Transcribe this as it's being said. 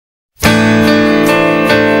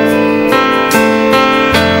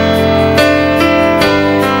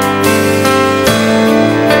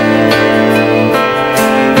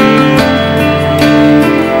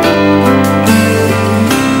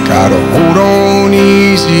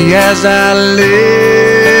easy as I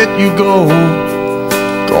let you go.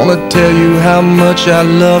 Gonna tell you how much I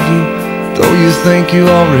love you, though you think you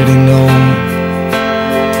already know.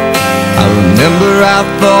 I remember I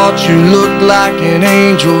thought you looked like an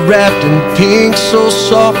angel wrapped in pink, so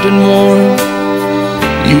soft and warm.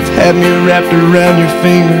 You've had me wrapped around your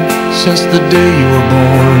finger since the day you were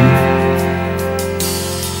born.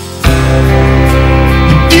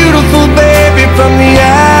 You're beautiful, baby, from the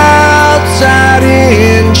outside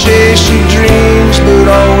in. Chase your dreams, but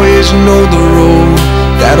always know the road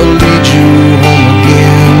that'll lead you home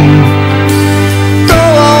again. Go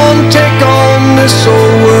on, take on this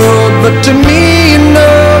whole world, but to me, you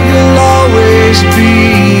know you'll always be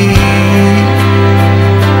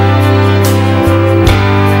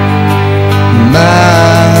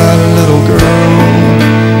my little girl.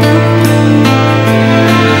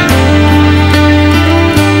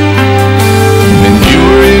 When you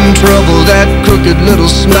were in trouble, that crooked little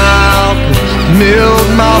smile milled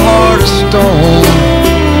my heart of stone.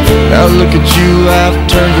 Now look at you, I've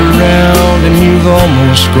turned around and you've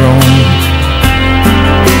almost grown.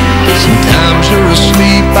 Sometimes you're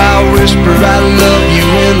asleep, I whisper I love you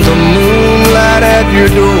in the moonlight at your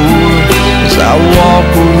door. As I walk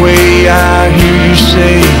away, I hear you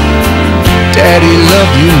say, Daddy,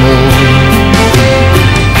 love you more.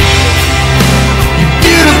 You're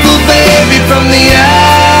beautiful, baby, from the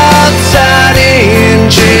outside in.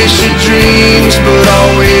 Chase your dreams, but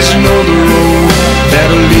always know the road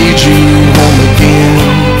that'll lead you home again.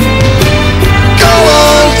 Go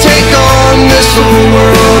on, take on this whole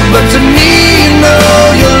world, but to me, you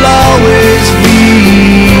know you'll always be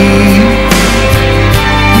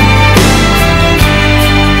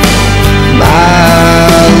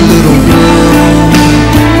my little girl.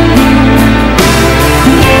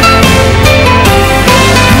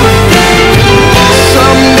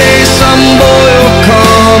 Someday some boy will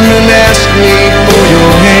come and ask me for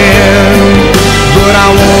your hand, but I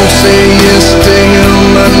won't say yes to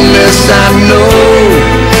him unless I know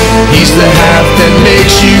he's the half that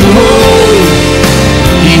makes you whole.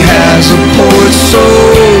 He has a poet's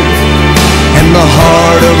soul and the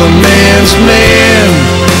heart of a man's man.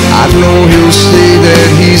 I know he'll say that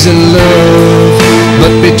he's in love,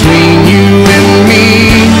 but between you and me,